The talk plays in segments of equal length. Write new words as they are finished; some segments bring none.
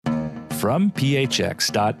from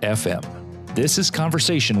phx.fm. This is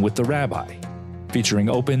Conversation with the Rabbi, featuring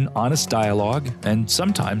open, honest dialogue and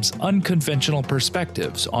sometimes unconventional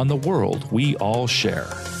perspectives on the world we all share.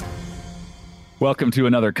 Welcome to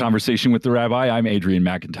another Conversation with the Rabbi. I'm Adrian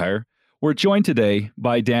McIntyre. We're joined today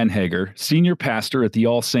by Dan Hager, senior pastor at the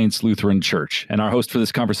All Saints Lutheran Church. And our host for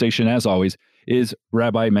this conversation, as always, is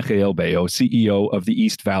Rabbi Michael Beyo, CEO of the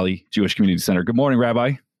East Valley Jewish Community Center. Good morning,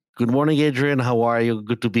 Rabbi. Good morning, Adrian. How are you?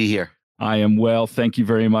 Good to be here. I am well. Thank you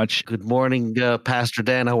very much. Good morning, Pastor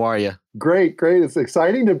Dan. How are you? Great. It's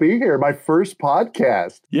exciting to be here. My first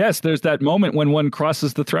podcast. Yes, there's that moment when one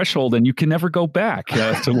crosses the threshold and you can never go back.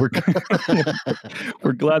 So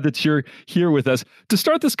we're glad that you're here with us. To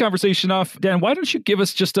start this conversation off, Dan, why don't you give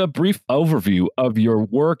us just a brief overview of your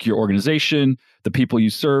work, your organization, the people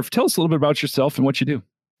you serve? Tell us a little bit about yourself and what you do.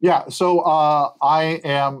 Yeah, so I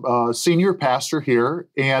am a senior pastor here.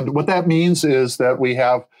 And what that means is that we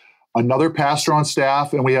have another pastor on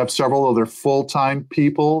staff, and we have several other full-time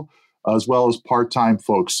people as well as part-time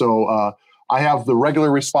folks. So I have the regular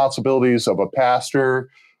responsibilities of a pastor,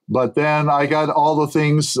 but then I got all the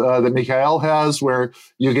things that Mikhail has, where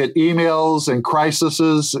you get emails and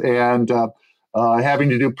crises and having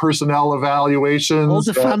to do personnel evaluations. All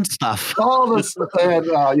the fun stuff. All this, and,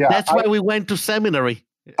 yeah. That's why we went to seminary.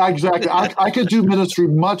 Exactly. I could do ministry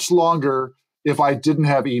much longer if I didn't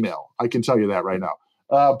have email. I can tell you that right now.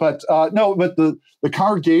 But the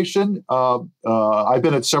congregation, I've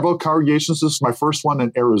been at several congregations. This is my first one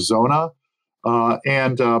in Arizona.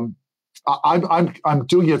 And I'm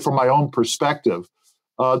doing it from my own perspective.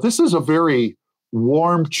 This is a very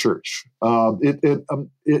warm church. It's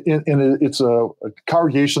a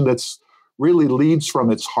congregation that's really leads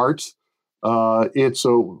from its heart. It's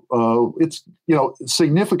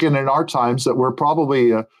significant in our times that we're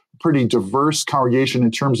probably a pretty diverse congregation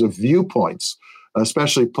in terms of viewpoints,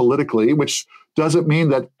 especially politically, which doesn't mean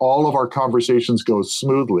that all of our conversations go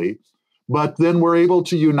smoothly, but then we're able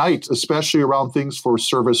to unite, especially around things for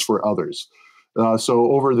service for others. I'm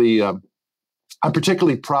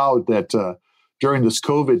particularly proud that during this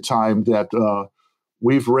COVID time that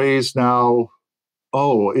we've raised now,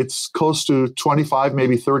 it's close to $25,000,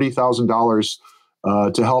 maybe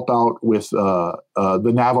 $30,000 to help out with the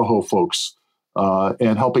Navajo folks.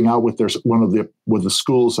 And helping out with with the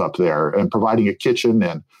schools up there and providing a kitchen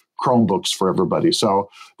and Chromebooks for everybody. So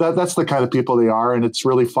that's the kind of people they are, and it's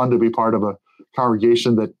really fun to be part of a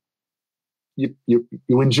congregation that you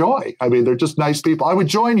enjoy. I mean, they're just nice people. I would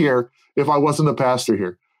join here if I wasn't a pastor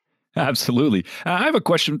here. Absolutely. I have a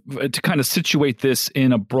question to kind of situate this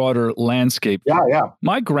in a broader landscape. Yeah.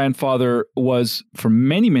 My grandfather was, for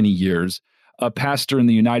many, many years, a pastor in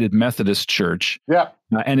the United Methodist Church. Yeah.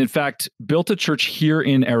 And in fact, built a church here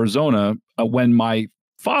in Arizona when my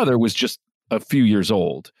father was just a few years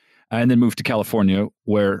old, and then moved to California,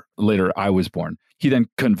 where later I was born. He then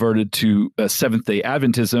converted to Seventh-day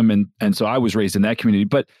Adventism, and so I was raised in that community.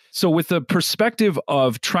 But so with the perspective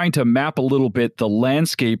of trying to map a little bit the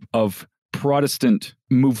landscape of Protestant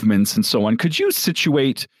movements and so on, could you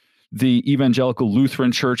situate the Evangelical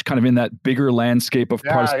Lutheran Church kind of in that bigger landscape of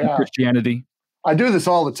Protestant Christianity? I do this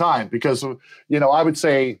all the time because, I would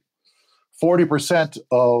say 40%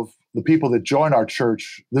 of the people that join our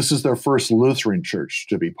church, this is their first Lutheran church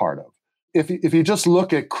to be part of. If you just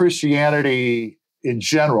look at Christianity in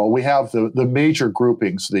general, we have the major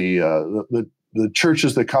groupings, the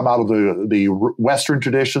churches that come out of the Western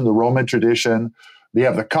tradition, the Roman tradition. We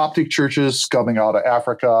have the Coptic churches coming out of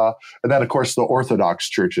Africa, and then, of course, the Orthodox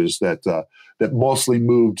churches that mostly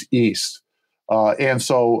moved east. And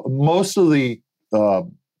so most of the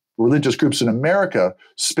religious groups in America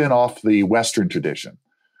spin off the Western tradition.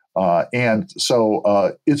 And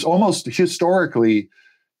so it's almost historically,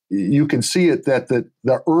 you can see it that the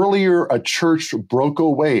earlier a church broke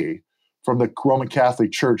away from the Roman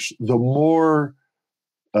Catholic Church, the more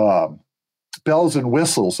bells and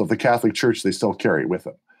whistles of the Catholic Church they still carry with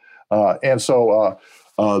them. And so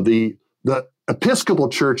the Episcopal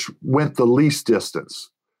Church went the least distance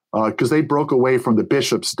because they broke away from the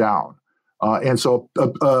bishops down. And so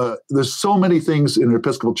there's so many things in the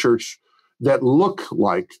Episcopal Church that look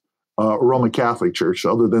like a Roman Catholic Church,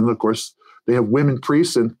 other than, of course, they have women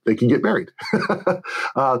priests and they can get married.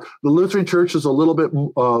 The Lutheran Church is a little bit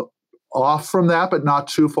off from that, but not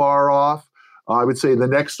too far off. I would say the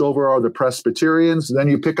next over are the Presbyterians. Then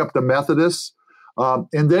you pick up the Methodists.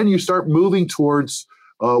 And then you start moving towards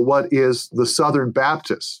what is the Southern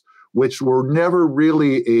Baptists, which were never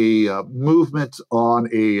really a movement on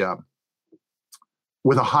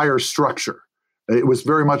with a higher structure. It was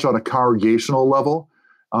very much on a congregational level.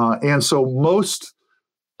 And so most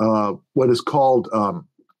what is called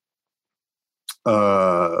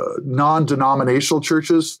non-denominational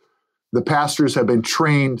churches, the pastors have been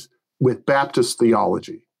trained with Baptist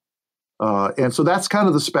theology. And so that's kind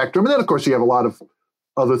of the spectrum. And then, of course, you have a lot of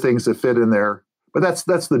other things that fit in there. But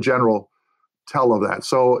that's the general tell of that.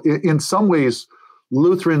 So in some ways,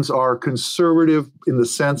 Lutherans are conservative in the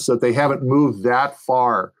sense that they haven't moved that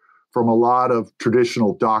far from a lot of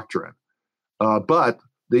traditional doctrine. But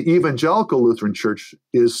the Evangelical Lutheran Church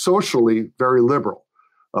is socially very liberal.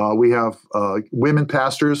 We have women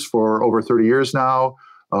pastors for over 30 years now.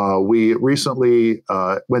 We recently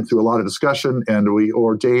went through a lot of discussion, and we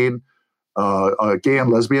ordain gay and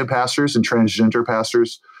lesbian pastors and transgender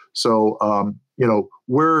pastors. So,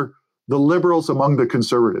 we're the liberals among the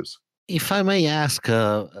conservatives. If I may ask,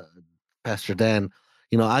 Pastor Dan,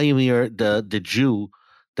 I am here the Jew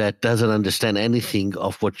that doesn't understand anything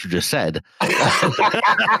of what you just said.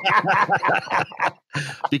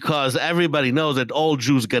 Because everybody knows that all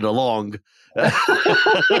Jews get along.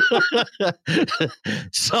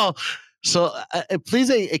 So please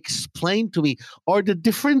explain to me, are the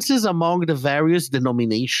differences among the various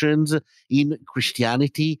denominations in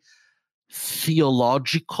Christianity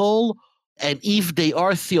theological? And if they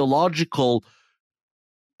are theological,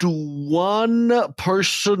 do one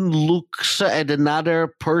person looks at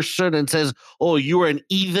another person and says, "Oh, you're an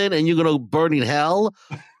heathen and you're going to burn in hell"?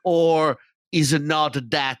 Or is it not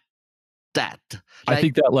that? I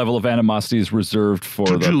think that level of animosity is reserved for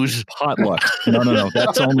the Jews. potluck. No.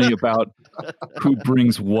 That's only about who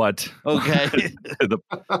brings what. Okay. to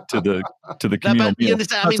the communal meal.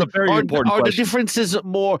 That's a very important Are question. the differences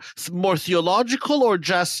more theological or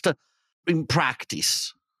just in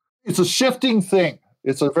practice? It's a shifting thing.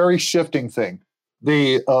 It's a very shifting thing.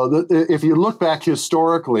 If you look back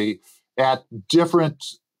historically at different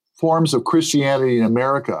forms of Christianity in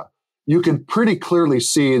America, you can pretty clearly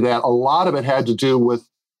see that a lot of it had to do with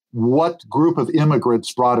what group of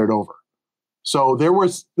immigrants brought it over. So there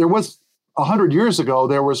was 100 years ago,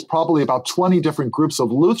 there was probably about 20 different groups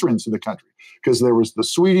of Lutherans in the country, because there was the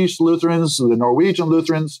Swedish Lutherans, the Norwegian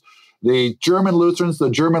Lutherans, the German Lutherans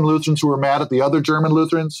who were mad at the other German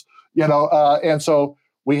Lutherans, and so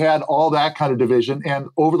we had all that kind of division. And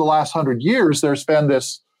over the last 100 years, there's been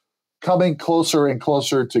this coming closer and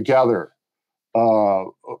closer together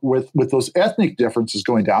with those ethnic differences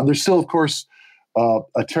going down. There's still, of course,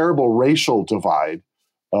 a terrible racial divide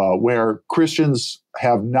where Christians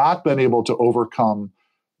have not been able to overcome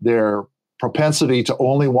their propensity to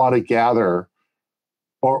only want to gather,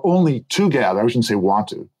 or only to gather, I shouldn't say want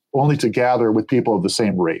to, only to gather with people of the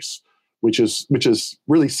same race, which is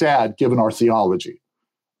really sad given our theology.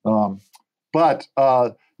 But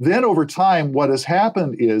then over time, what has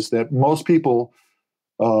happened is that most people,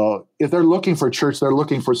 if they're looking for church, they're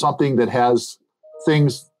looking for something that has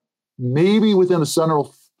things maybe within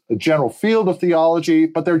a general field of theology,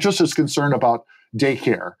 but they're just as concerned about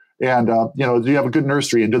daycare. And, do you have a good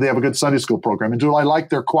nursery? And do they have a good Sunday school program? And do I like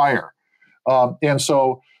their choir? And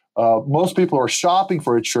so most people who are shopping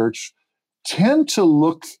for a church tend to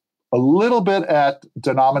look a little bit at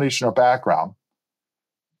denomination or background,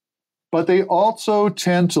 but they also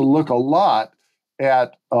tend to look a lot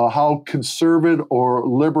at how conservative or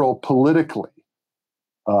liberal politically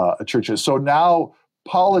a church is. So now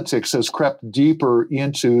politics has crept deeper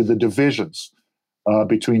into the divisions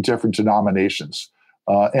between different denominations.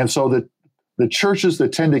 And so the churches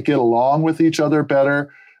that tend to get along with each other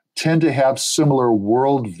better tend to have similar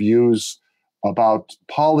worldviews about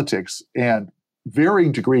politics and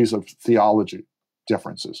varying degrees of theology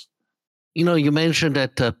differences. You mentioned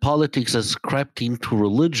that politics has crept into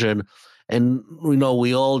religion. And,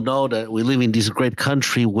 we all know that we live in this great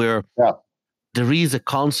country where there is a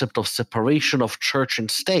concept of separation of church and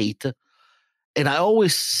state. And I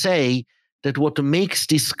always say that what makes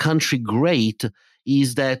this country great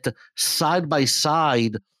is that side by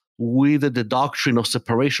side with the doctrine of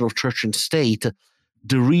separation of church and state,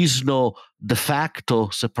 there is no de facto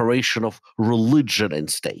separation of religion and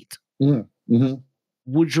state. Mm-hmm.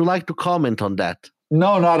 Would you like to comment on that?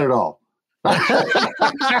 No, not at all.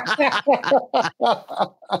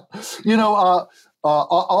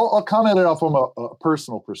 I'll comment on it from a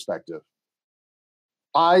personal perspective.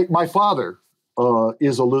 My father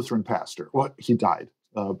is a Lutheran pastor. Well, he died.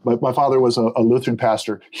 But my father was a Lutheran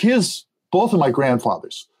pastor. Both of my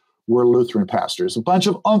grandfathers were Lutheran pastors. A bunch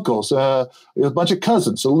of uncles, a bunch of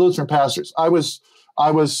cousins, are Lutheran pastors. I was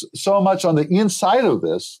so much on the inside of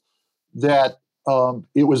this that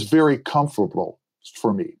it was very comfortable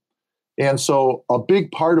for me. And so a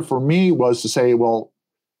big part for me was to say, well,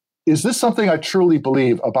 is this something I truly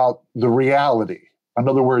believe about the reality? In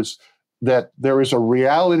other words, that there is a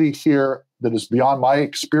reality here that is beyond my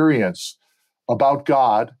experience about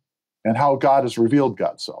God and how God has revealed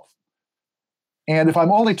God's self. And if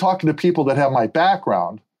I'm only talking to people that have my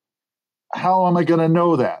background, how am I going to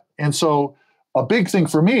know that? And so a big thing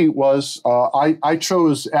for me was I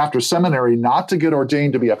chose after seminary not to get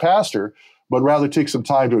ordained to be a pastor, but rather take some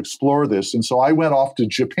time to explore this. And so I went off to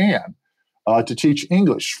Japan to teach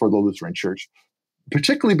English for the Lutheran Church,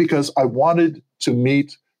 particularly because I wanted to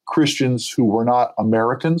meet Christians who were not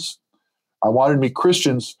Americans. I wanted to meet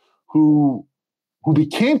Christians who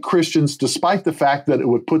became Christians despite the fact that it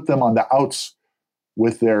would put them on the outs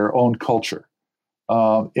with their own culture.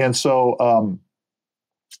 And so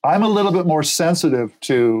I'm a little bit more sensitive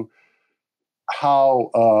to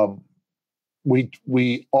how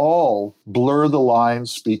we all blur the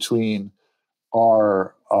lines between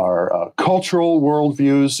our cultural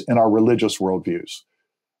worldviews and our religious worldviews.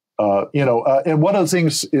 And one of the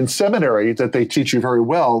things in seminary that they teach you very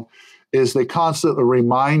well is they constantly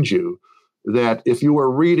remind you that if you were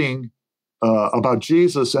reading about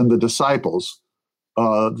Jesus and the disciples,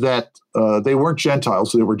 that they weren't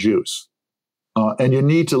Gentiles, they were Jews. And you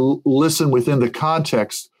need to listen within the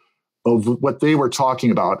context of what they were talking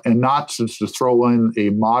about and not to throw in a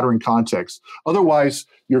modern context. Otherwise,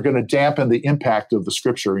 you're going to dampen the impact of the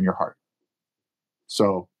scripture in your heart.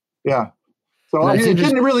 So, yeah. So it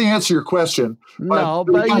didn't really answer your question. No,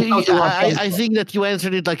 but I think that you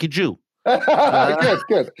answered it like a Jew.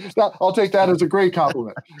 Good. I'll take that as a great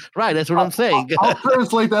compliment. Right, that's what I'm saying. I'll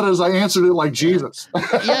translate that as I answered it like Jesus.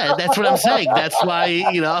 Yeah, that's what I'm saying. That's why,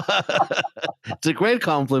 it's a great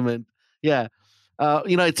compliment. Yeah.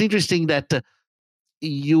 It's interesting that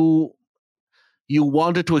you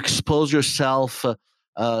wanted to expose yourself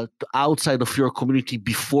outside of your community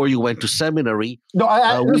before you went to seminary. No,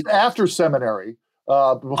 just after seminary.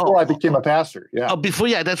 Before I became a pastor, yeah.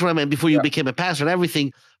 That's what I meant. Before you became a pastor and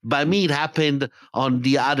everything. By me, it happened on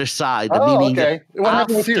the other side. Meaning okay. What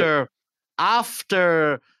happened with you?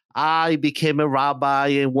 After I became a rabbi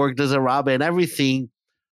and worked as a rabbi and everything,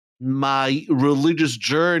 my religious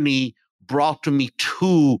journey brought me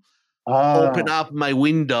to open up my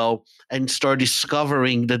window and start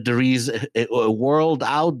discovering that there is a world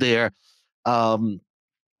out there,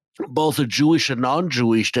 both a Jewish and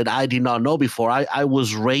non-Jewish, that I did not know before. I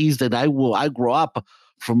was raised and I grew up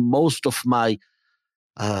from most of my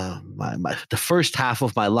the first half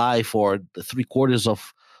of my life, or the 3/4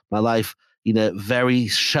 of my life, in a very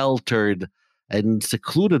sheltered and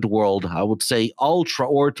secluded world. I would say ultra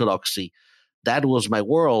orthodoxy. That was my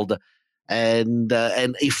world. And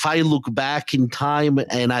if I look back in time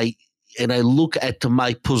and I look at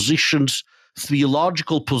my positions,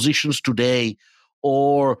 theological positions today,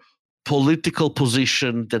 or political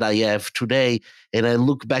position that I have today, and I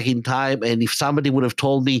look back in time, and if somebody would have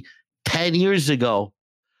told me 10 years ago,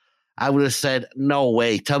 I would have said, no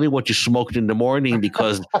way, tell me what you smoked in the morning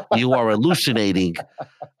because you are hallucinating.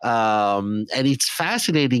 And it's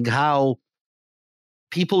fascinating how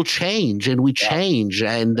people change and we change,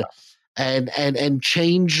 and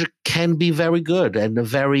change can be very good and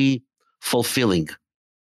very fulfilling.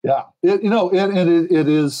 Yeah. It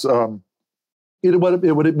is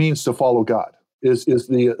what it means to follow God is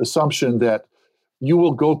the assumption that you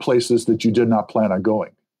will go places that you did not plan on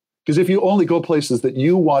going. Because if you only go places that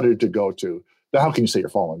you wanted to go to, then how can you say you're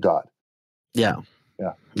following God? Yeah.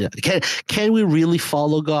 Can we really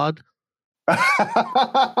follow God?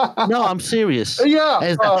 No, I'm serious.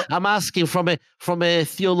 Yeah. I'm asking from a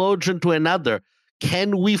theologian to another.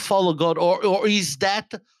 Can we follow God, or is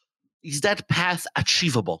that path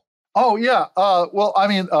achievable? Oh, yeah. Well, I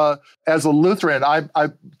mean, as a Lutheran, I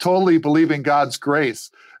totally believe in God's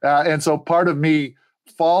grace. And so part of me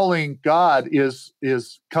following God is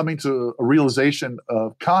coming to a realization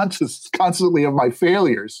of constantly of my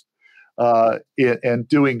failures and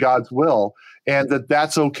doing God's will, and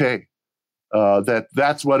that's okay.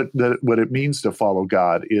 That's what it means to follow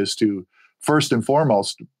God, is to first and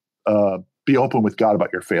foremost be open with God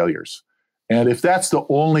about your failures. And if that's the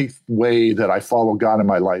only way that I follow God in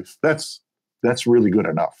my life, that's really good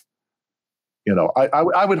enough.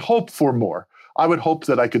 I would hope for more. I would hope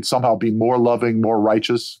that I could somehow be more loving, more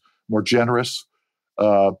righteous, more generous.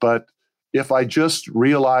 But if I just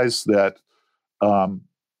realize that the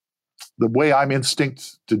way I'm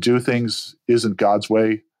instinct to do things isn't God's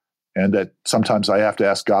way, and that sometimes I have to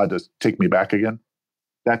ask God to take me back again,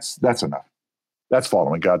 that's enough. That's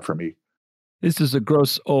following God for me. This is a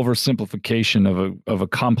gross oversimplification of a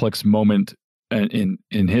complex moment in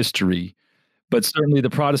history, but certainly the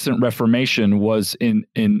Protestant Reformation was in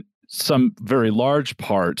some very large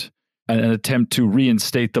part an attempt to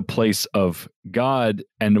reinstate the place of God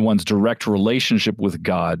and one's direct relationship with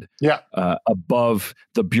God above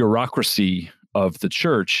the bureaucracy of the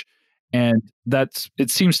church. And it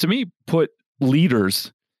seems to me, put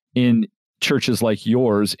leaders in churches like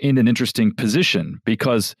yours in an interesting position,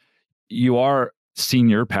 because you are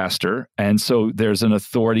senior pastor. And so there's an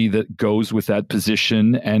authority that goes with that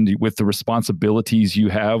position and with the responsibilities you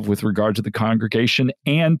have with regard to the congregation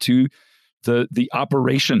and to the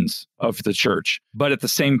operations of the church. But at the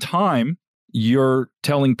same time, you're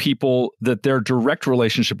telling people that their direct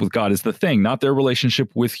relationship with God is the thing, not their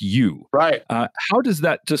relationship with you. Right. How does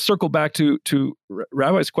that, to circle back to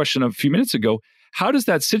Rabbi's question a few minutes ago, how does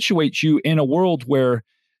that situate you in a world where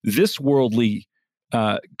this worldly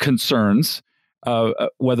concerns,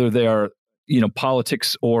 whether they are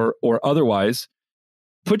politics or otherwise,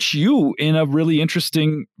 puts you in a really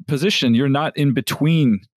interesting position? You're not in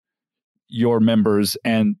between your members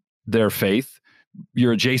and their faith.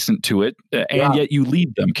 You're adjacent to it, and yet you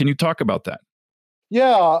lead them. Can you talk about that?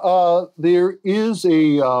 Yeah, there is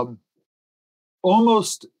a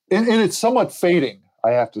almost, and it's somewhat fading,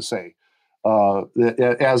 I have to say,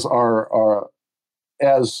 as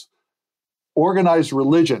as organized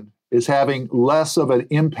religion is having less of an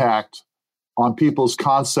impact on people's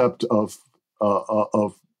concept of a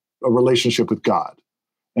relationship with God.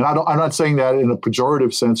 And I'm not saying that in a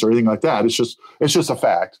pejorative sense or anything like that. It's just a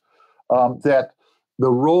fact that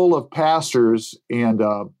the role of pastors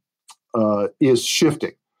is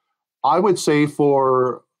shifting. I would say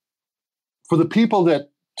for the people that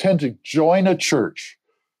tend to join a church,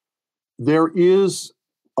 there is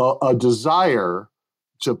a desire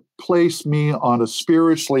to place me on a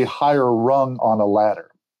spiritually higher rung on a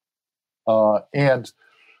ladder. And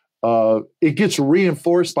it gets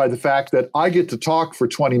reinforced by the fact that I get to talk for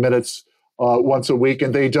 20 minutes once a week,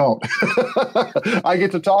 and they don't. I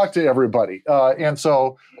get to talk to everybody. And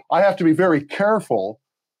so I have to be very careful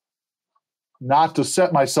not to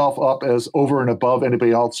set myself up as over and above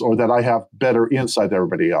anybody else, or that I have better insight than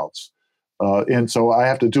everybody else. And so I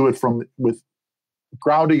have to do it with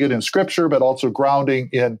grounding it in Scripture, but also grounding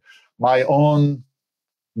in my own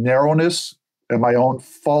narrowness and my own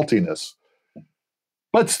faultiness.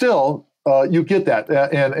 But still, you get that.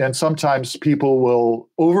 And sometimes people will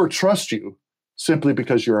overtrust you simply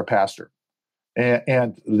because you're a pastor.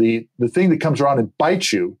 And the thing that comes around and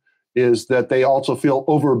bites you is that they also feel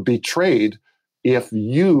over betrayed if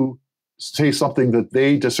you say something that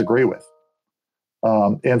they disagree with.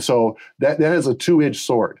 And so that is a two-edged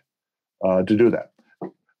sword to do that.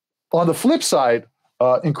 On the flip side,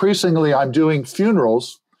 increasingly I'm doing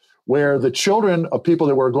funerals where the children of people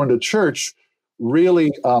that were going to church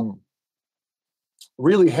really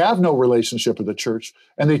have no relationship with the church,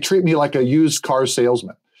 and they treat me like a used car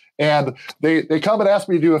salesman. And they come and ask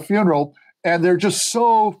me to do a funeral, and they're just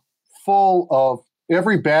so full of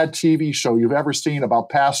every bad TV show you've ever seen about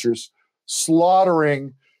pastors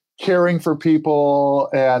slaughtering, caring for people,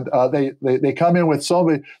 and they come in with so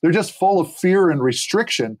many. They're just full of fear and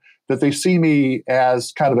restriction that they see me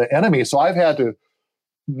as kind of an enemy. So I've had to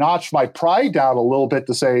notch my pride down a little bit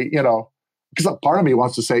to say, because part of me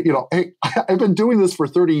wants to say, hey, I've been doing this for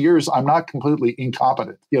 30 years. I'm not completely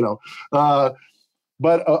incompetent, but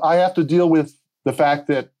I have to deal with the fact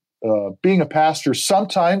that being a pastor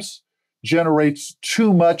sometimes generates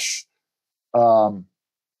too much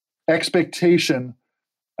expectation,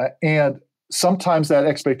 and sometimes that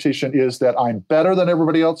expectation is that I'm better than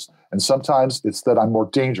everybody else, and sometimes it's that I'm more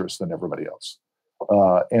dangerous than everybody else.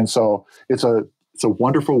 And so it's a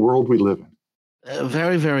wonderful world we live in.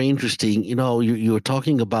 Very, very interesting. You were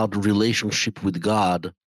talking about relationship with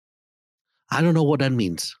God. I don't know what that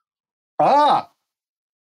means. You're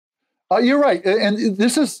right. And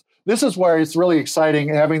this is where it's really exciting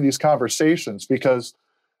having these conversations, because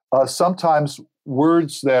sometimes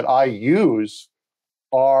words that I use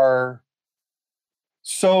are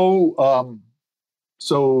so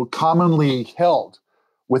commonly held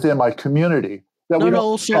within my community. A lot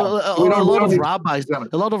of rabbis,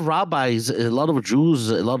 a lot of Jews,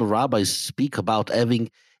 a lot of rabbis speak about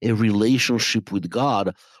having a relationship with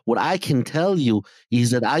God. What I can tell you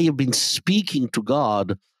is that I have been speaking to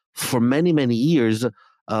God for many, many years,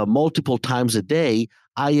 multiple times a day.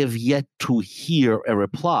 I have yet to hear a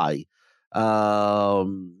reply.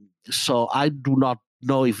 So I do not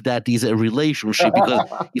know if that is a relationship, because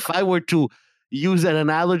if I were to use an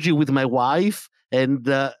analogy with my wife, and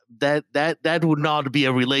that would not be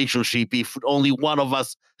a relationship. If only one of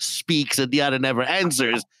us speaks and the other never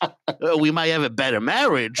answers, we might have a better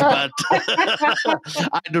marriage. But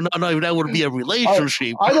I do not know if that would be a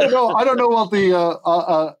relationship. I don't know. I don't know what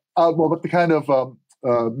the kind of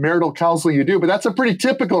marital counseling you do, but that's a pretty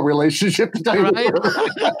typical relationship, to tell you right?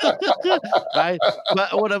 Right.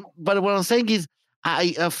 But what I'm saying is,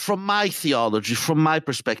 From my theology, from my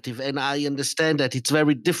perspective, and I understand that it's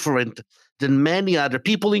very different than many other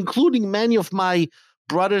people, including many of my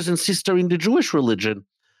brothers and sisters in the Jewish religion.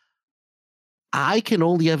 I can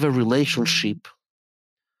only have a relationship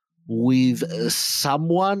with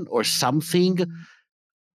someone or something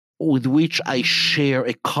with which I share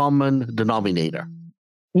a common denominator.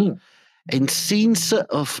 And since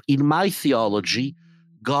in my theology,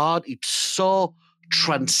 God is so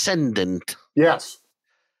transcendent. Yes.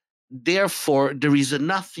 Therefore, there is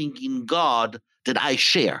nothing in God that I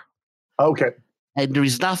share. Okay. And there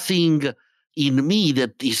is nothing in me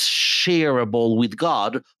that is shareable with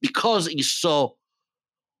God because he's so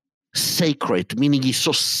sacred, meaning he's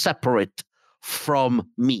so separate from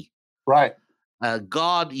me. Right.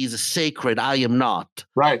 God is sacred, I am not.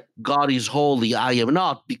 Right. God is holy, I am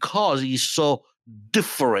not, because he's so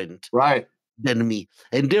different right. than me.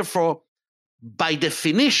 And therefore, by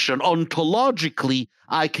definition, ontologically,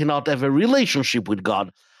 I cannot have a relationship with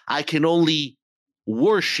God. I can only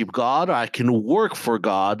worship God, or I can work for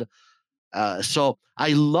God. So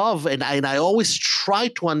I love and I always try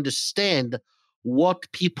to understand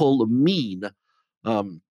what people mean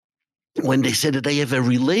when they say that they have a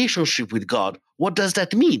relationship with God. What does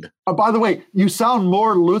that mean? By the way, you sound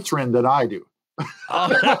more Lutheran than I do.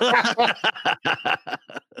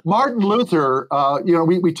 Martin Luther,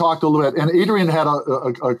 we talked a little bit, and Adrian had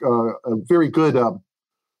a very good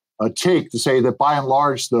take to say that by and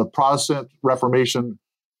large, the Protestant Reformation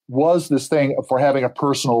was this thing for having a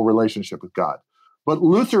personal relationship with God. But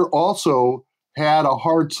Luther also had a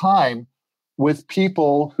hard time with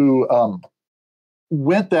people who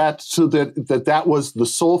went that so that was the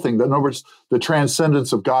sole thing. In other words, the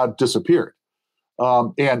transcendence of God disappeared.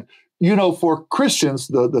 And for Christians,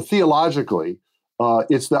 the theologically,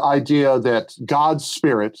 it's the idea that God's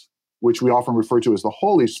Spirit, which we often refer to as the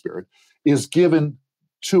Holy Spirit, is given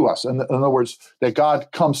to us. In other words, that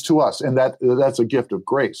God comes to us, and that's a gift of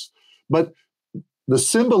grace. But the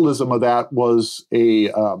symbolism of that was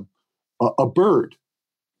a bird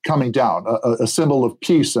coming down, a symbol of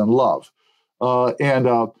peace and love.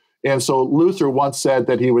 And so Luther once said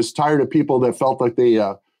that he was tired of people that felt like they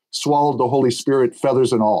swallowed the Holy Spirit,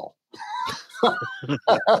 feathers and all.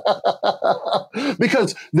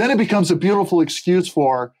 Because then it becomes a beautiful excuse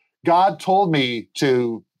for God told me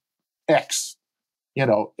to X,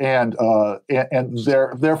 and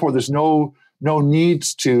therefore there's no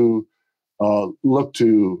needs to look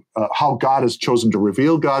to how God has chosen to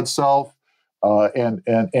reveal God's self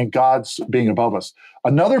and God's being above us.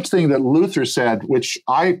 Another thing that Luther said, which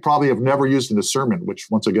I probably have never used in a sermon, which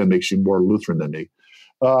once again makes you more Lutheran than me,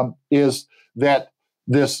 is that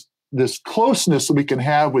this closeness that we can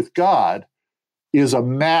have with God is a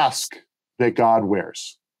mask that God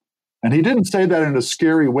wears. And he didn't say that in a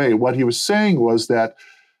scary way. What he was saying was that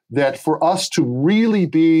for us to really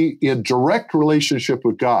be in direct relationship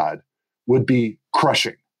with God would be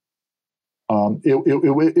crushing.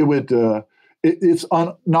 It's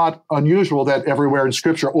not unusual that everywhere in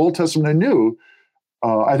Scripture, Old Testament and New,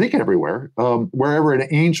 I think everywhere, wherever an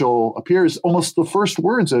angel appears, almost the first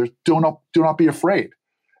words are "Do not be afraid,"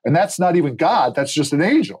 and that's not even God; that's just an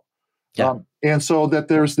angel. Yeah. And so that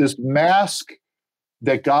there's this mask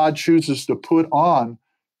that God chooses to put on,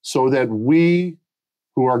 so that we,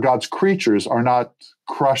 who are God's creatures, are not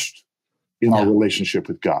crushed in our relationship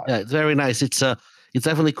with God. Yeah, it's very nice. It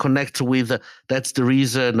definitely connects with. That's the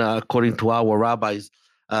reason, according to our rabbis,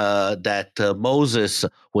 that Moses,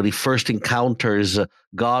 when he first encounters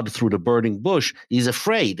God through the burning bush, he's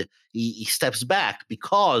afraid. He steps back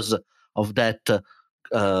because of that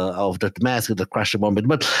mask that crashed the moment.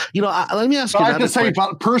 But let me ask you. I have to say,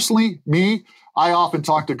 personally, I often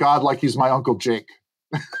talk to God like he's my Uncle Jake.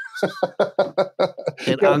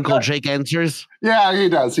 And Uncle Jake answers? Yeah, he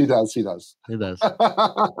does. He does.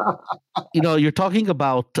 You're talking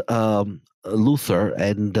about Luther,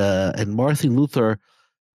 and Martin Luther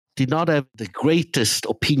did not have the greatest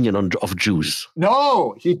opinion of Jews.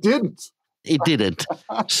 No, he didn't. He didn't.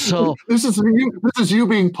 So this is you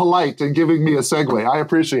being polite and giving me a segue. I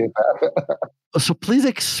appreciate that. So please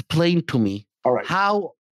explain to me All right.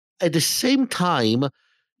 how, at the same time,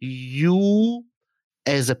 you,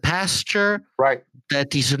 as a pastor, right,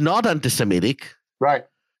 that is not anti-Semitic, right?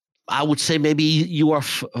 I would say maybe you are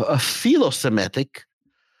a philo-Semitic.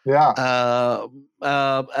 Yeah.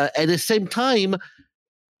 At the same time,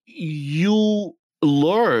 you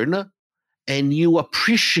learn and you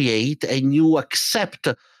appreciate and you accept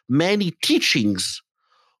many teachings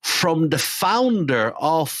from the founder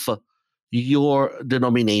of your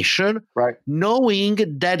denomination, right? Knowing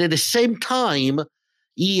that at the same time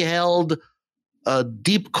he held a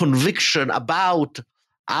deep conviction about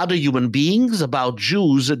other human beings, about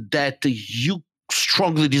Jews that you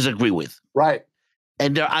strongly disagree with. Right.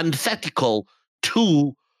 And they're antithetical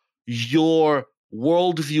to your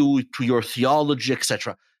worldview, to your theology,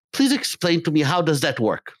 etc. Please explain to me, how does that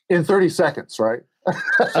work? In 30 seconds, right?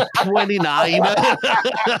 29.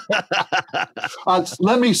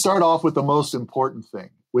 Let me start off with the most important thing,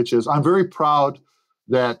 which is I'm very proud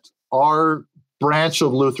that our branch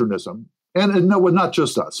of Lutheranism, and no, not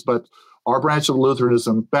just us, but our branch of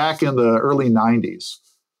Lutheranism back in the early 90s,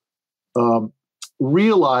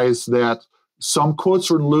 realized that some quotes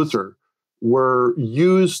from Luther were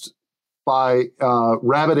used by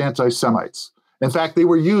rabid anti-Semites. In fact, they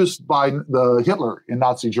were used by the Hitler in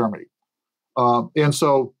Nazi Germany. And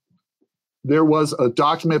so there was a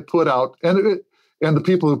document put out, and the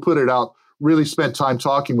people who put it out really spent time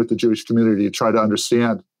talking with the Jewish community to try to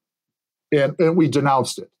understand. And we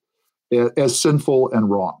denounced it as sinful and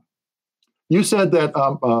wrong. You said that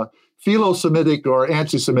philo-Semitic or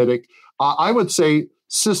anti-Semitic. I would say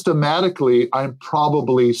systematically, I'm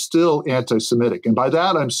probably still anti-Semitic. And by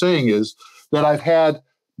that I'm saying is that I've had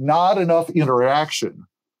not enough interaction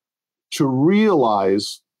to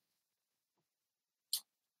realize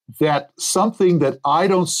that something that I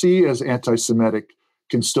don't see as anti-Semitic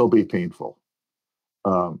can still be painful.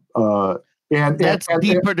 And that's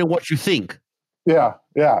deeper than what you think. Yeah.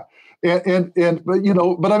 But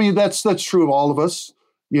I mean, that's true of all of us,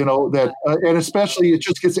 that, and especially it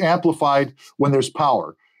just gets amplified when there's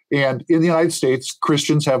power. And in the United States,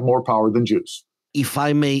 Christians have more power than Jews. If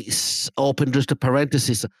I may open just a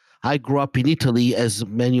parenthesis, I grew up in Italy, as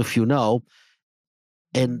many of you know.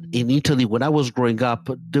 And in Italy, when I was growing up,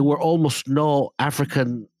 there were almost no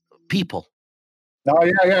African people. Oh,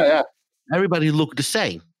 yeah. Everybody looked the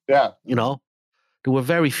same. Yeah. There were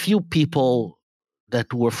very few people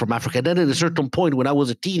that were from Africa. And then at a certain point, when I was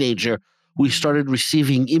a teenager, we started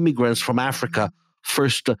receiving immigrants from Africa,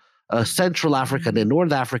 first Central Africa, then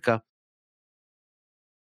North Africa.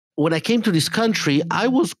 When I came to this country, I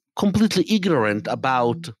was completely ignorant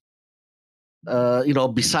about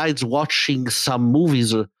besides watching some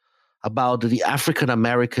movies about the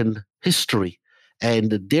African-American history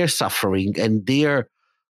and their suffering and their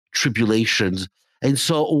tribulations. And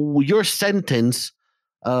so your sentence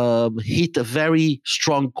hit a very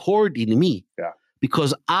strong chord in me. Yeah.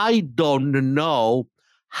 Because I don't know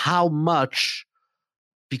how much,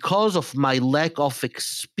 because of my lack of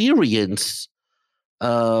experience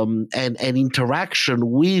and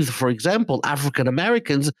interaction with, for example,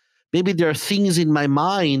 African-Americans, maybe there are things in my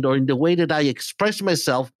mind or in the way that I express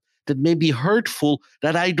myself that may be hurtful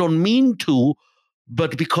that I don't mean to,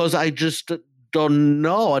 but because I just don't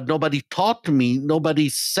know. Nobody taught me. Nobody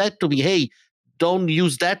said to me, hey, don't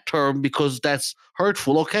use that term because that's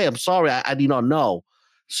hurtful. Okay, I'm sorry. I did not know.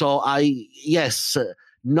 So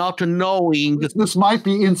not knowing. This might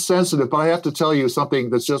be insensitive, but I have to tell you something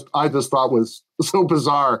I just thought was so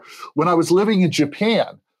bizarre. When I was living in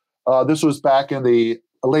Japan, this was back in the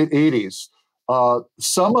late 80s,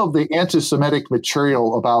 some of the anti-Semitic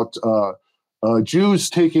material about Jews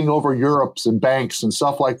taking over Europe's and banks and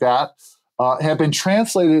stuff like that have been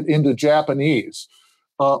translated into Japanese.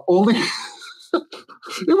 Only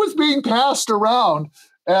it was being passed around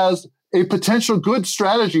as a potential good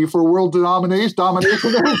strategy for world domination.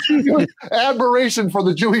 Admiration for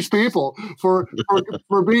the Jewish people for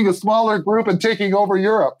being a smaller group and taking over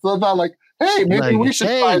Europe. So it's not like, hey, maybe we should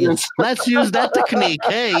try this. Let's use that technique.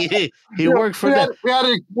 Hey, he worked for that. We had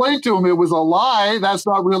to explain to him it was a lie. That's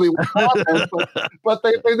not really what happened. But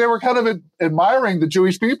they were kind of admiring the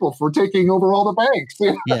Jewish people for taking over all the banks.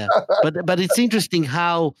 Yeah, but it's interesting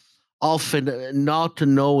how often not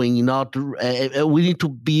knowing, we need to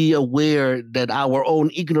be aware that our own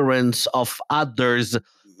ignorance of others,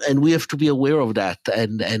 and we have to be aware of that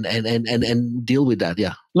and deal with that.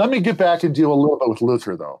 Yeah. Let me get back and deal a little bit with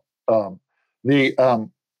Luther, though.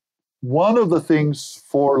 One of the things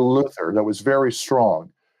for Luther that was very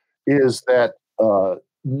strong is that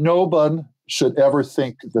no one should ever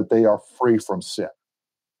think that they are free from sin,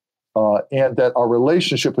 and that our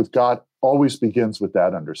relationship with God always begins with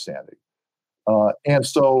that understanding. And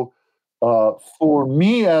so, for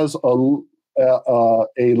me as a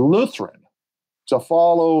Lutheran, to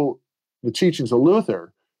follow the teachings of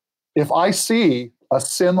Luther, if I see a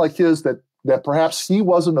sin like his that perhaps he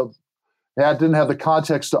didn't have the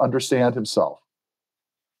context to understand himself,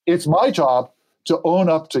 it's my job to own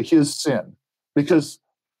up to his sin, because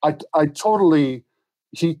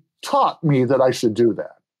he taught me that I should do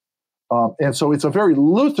that. And so it's a very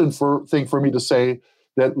Lutheran thing for me to say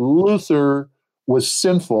that Luther was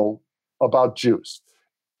sinful about Jews.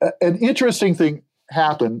 an interesting thing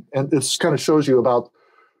happened, and this kind of shows you about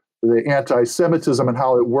the anti-Semitism and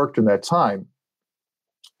how it worked in that time,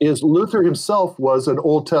 is Luther himself was an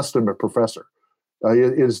Old Testament professor.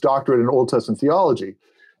 His doctorate in Old Testament theology.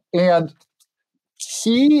 And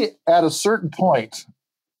he, at a certain point,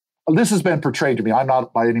 this has been portrayed to me. I'm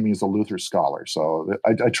not by any means a Luther scholar, so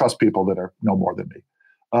I trust people that know more than me.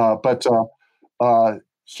 But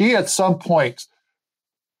he, at some point,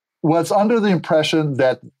 was under the impression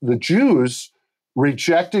that the Jews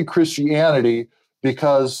rejected Christianity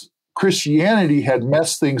because Christianity had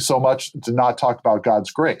messed things so much to not talk about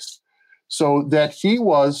God's grace. So that he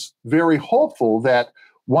was very hopeful that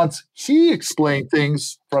once he explained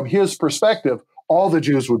things from his perspective, all the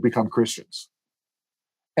Jews would become Christians.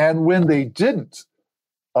 And when they didn't,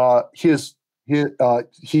 his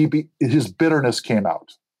bitterness came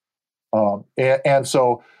out. And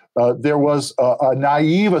so there was a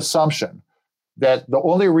naive assumption that the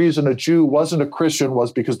only reason a Jew wasn't a Christian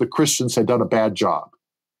was because the Christians had done a bad job.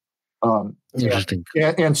 Interesting.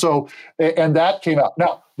 And so that came out.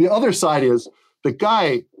 Now, the other side is the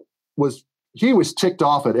guy was ticked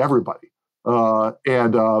off at everybody.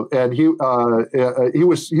 And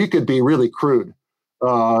he could be really crude.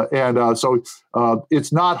 So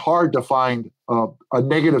it's not hard to find a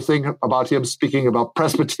negative thing about him speaking about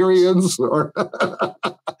Presbyterians. Or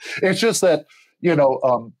it's just that,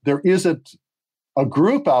 there isn't a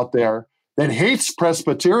group out there that hates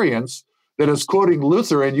Presbyterians that is quoting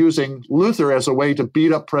Luther and using Luther as a way to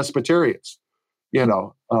beat up Presbyterians. In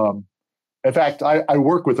fact, I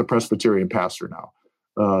work with a Presbyterian pastor now.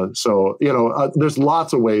 There's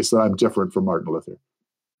lots of ways that I'm different from Martin Luther.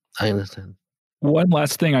 I understand. One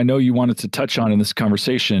last thing I know you wanted to touch on in this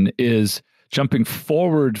conversation is jumping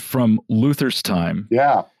forward from Luther's time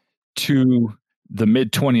to the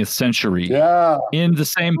mid-20th century in the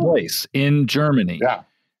same place, in Germany.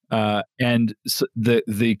 And so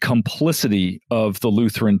the complicity of the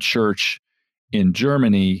Lutheran Church in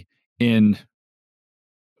Germany in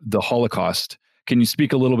the Holocaust. Can you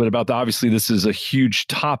speak a little bit about that? Obviously, this is a huge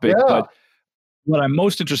topic, but what I'm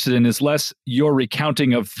most interested in is less your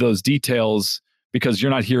recounting of those details, because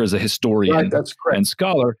you're not here as a historian and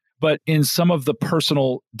scholar, but in some of the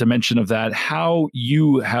personal dimension of that, how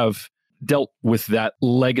you have dealt with that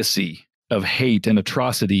legacy of hate and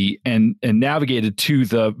atrocity and navigated to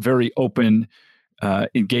the very open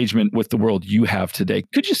engagement with the world you have today.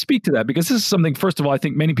 Could you speak to that? Because this is something, first of all, I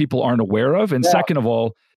think many people aren't aware of. And second of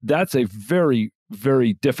all, that's a very,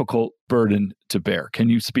 very difficult burden to bear. Can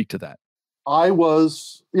you speak to that? I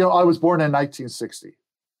was born in 1960.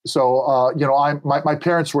 So, my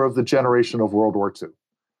parents were of the generation of World War II.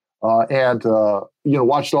 And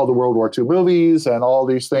watched all the World War II movies and all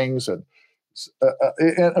these things. And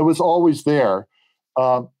it was always there.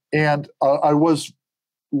 And I was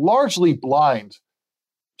largely blind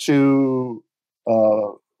to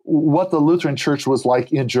what the Lutheran Church was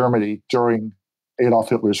like in Germany during Adolf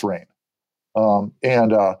Hitler's reign.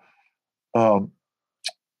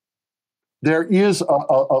 There is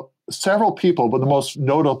several people, but the most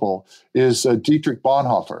notable is Dietrich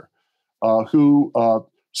Bonhoeffer, who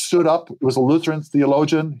stood up, was a Lutheran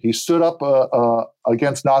theologian. He stood up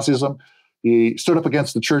against Nazism. He stood up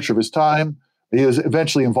against the church of his time. He was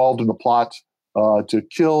eventually involved in a plot to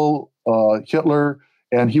kill Hitler,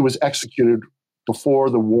 and he was executed before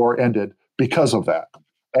the war ended because of that.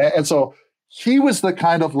 And so he was the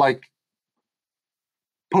kind of like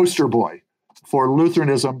poster boy for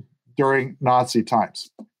Lutheranism during Nazi times.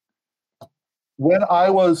 When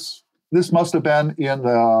this must have been in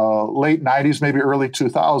the late 90s, maybe early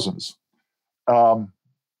 2000s.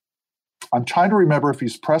 I'm trying to remember if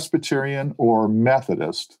he's Presbyterian or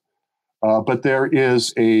Methodist, but there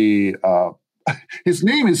is his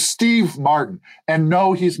name is Steve Martin. And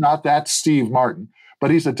no, he's not that Steve Martin,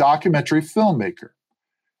 but he's a documentary filmmaker.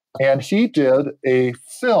 And he did a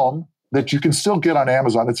film that you can still get on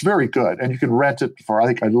Amazon. It's very good. And you can rent it for, I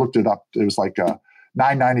think I looked it up. It was like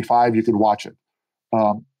 $9.95. You could watch it.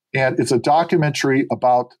 And it's a documentary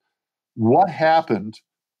about what happened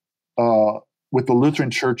with the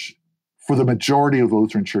Lutheran Church for the majority of the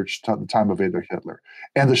Lutheran Church at the time of Adolf Hitler.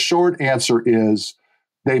 And the short answer is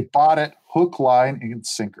they bought it hook, line, and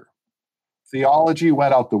sinker. Theology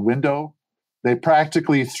went out the window. They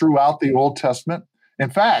practically threw out the Old Testament. In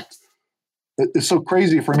fact, it's so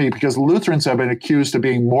crazy for me because Lutherans have been accused of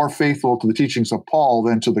being more faithful to the teachings of Paul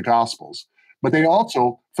than to the Gospels. But they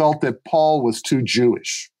also felt that Paul was too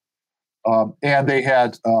Jewish. And they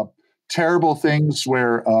had terrible things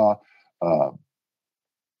where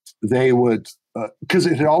they would, because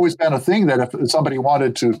it had always been a thing that if somebody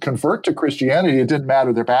wanted to convert to Christianity, it didn't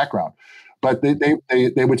matter their background. but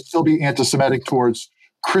they would still be anti-Semitic towards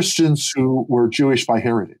Christians who were Jewish by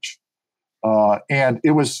heritage. And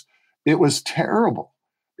it was terrible.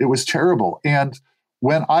 It was terrible. And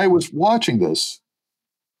when I was watching this,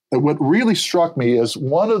 what really struck me is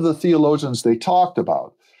one of the theologians they talked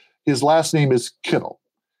about, his last name is Kittel.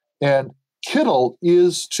 And Kittel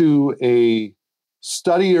is to a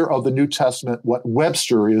studier of the New Testament what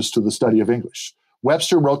Webster is to the study of English.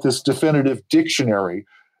 Webster wrote this definitive dictionary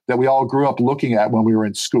that we all grew up looking at when we were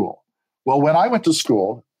in school. Well, when I went to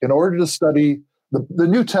school, in order to study the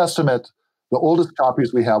New Testament, the oldest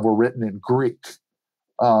copies we have were written in Greek.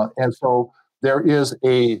 And so there is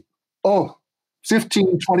a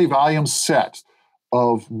 15, 20 volume set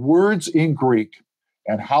of words in Greek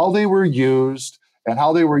and how they were used and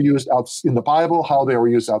how they were used out in the Bible, how they were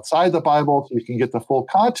used outside the Bible, so you can get the full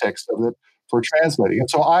context of it for translating. And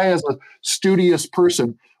so I, as a studious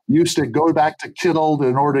person, used to go back to Kittel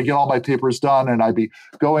in order to get all my papers done, and I'd be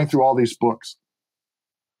going through all these books.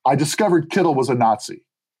 I discovered Kittel was a Nazi.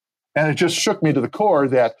 And it just shook me to the core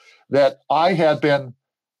that I had been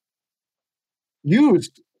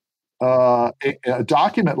used a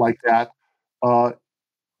document like that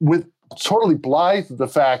with totally blithe the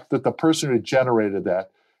fact that the person who generated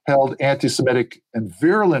that held anti-Semitic and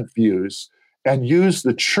virulent views and used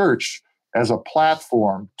the church as a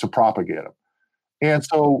platform to propagate them. And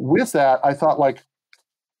so with that, I thought, like,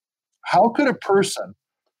 how could a person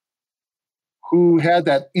who had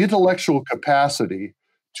that intellectual capacity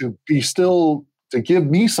to give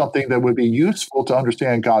me something that would be useful to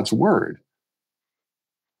understand God's word,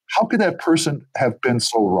 how could that person have been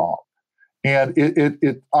so wrong? And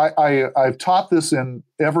I've taught this in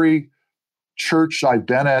every church I've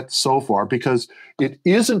been at so far, because it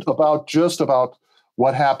isn't just about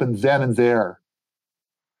what happened then and there,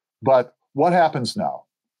 but what happens now.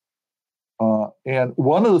 And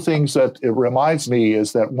one of the things that it reminds me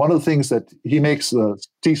is that one of the things that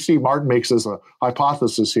T.C. Martin makes as a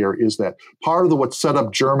hypothesis here is that part of what set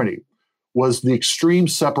up Germany was the extreme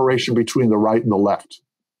separation between the right and the left.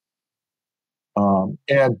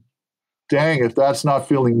 And dang, if that's not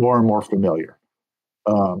feeling more and more familiar.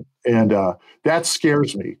 That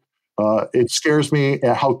scares me. It scares me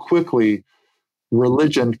at how quickly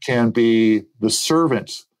religion can be the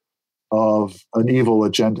servant of an evil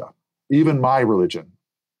agenda, even my religion.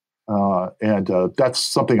 That's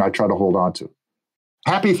something I try to hold on to.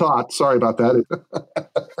 Happy thought. Sorry about that.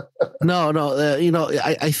 No.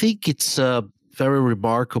 I think it's very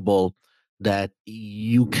remarkable that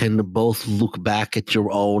you can both look back at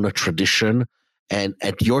your own tradition and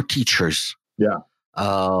at your teachers. Yeah.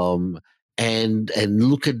 And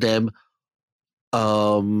look at them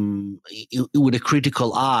with a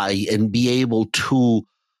critical eye and be able to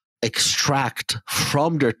extract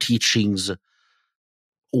from their teachings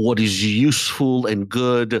what is useful and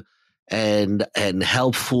good and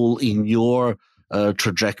helpful in your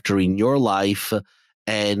trajectory in your life,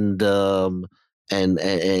 and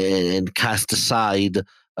cast aside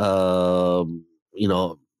the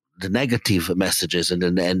negative messages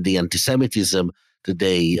and the anti-Semitism that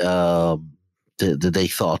they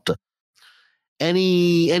thought.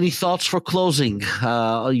 Any thoughts for closing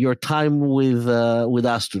your time with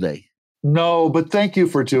us today? No, but thank you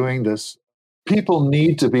for doing this. People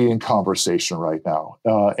need to be in conversation right now,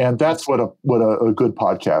 and that's what a good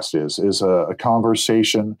podcast is a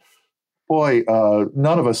conversation. Boy,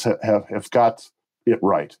 none of us have got it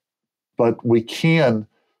right, but we can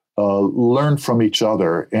learn from each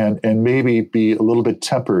other and maybe be a little bit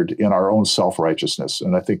tempered in our own self-righteousness,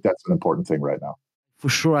 and I think that's an important thing right now. For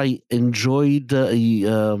sure, I enjoyed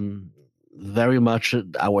very much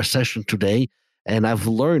our session today, and I've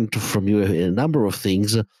learned from you a number of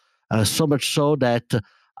things. So much so that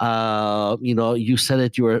you said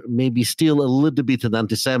that you were maybe still a little bit an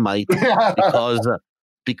anti-Semite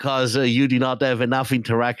because you did not have enough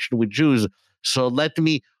interaction with Jews. So let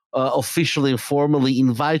me officially and formally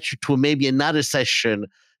invite you to maybe another session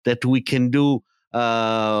that we can do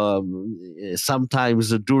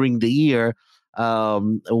sometimes during the year,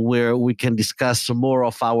 where we can discuss more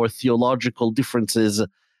of our theological differences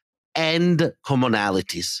and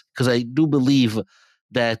commonalities. Because I do believe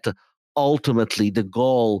that ultimately the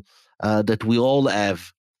goal that we all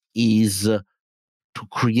have is to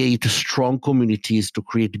create strong communities, to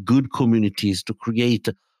create good communities, to create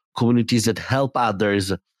communities that help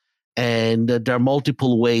others. And there are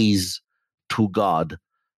multiple ways to God.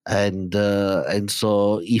 And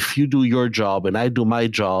so if you do your job and I do my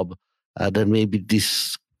job, then maybe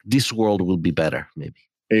this world will be better, maybe.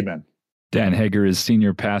 Amen. Dan Hager is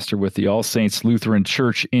senior pastor with the All Saints Lutheran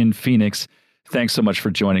Church in Phoenix. Thanks so much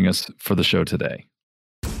for joining us for the show today.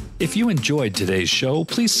 If you enjoyed today's show,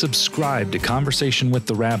 please subscribe to Conversation with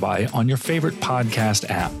the Rabbi on your favorite podcast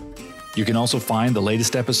app. You can also find the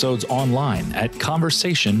latest episodes online at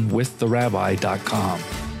conversationwiththerabbi.com.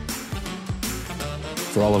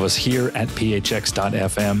 For all of us here at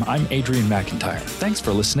phx.fm, I'm Adrian McIntyre. Thanks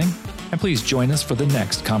for listening, and please join us for the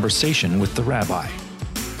next Conversation with the Rabbi.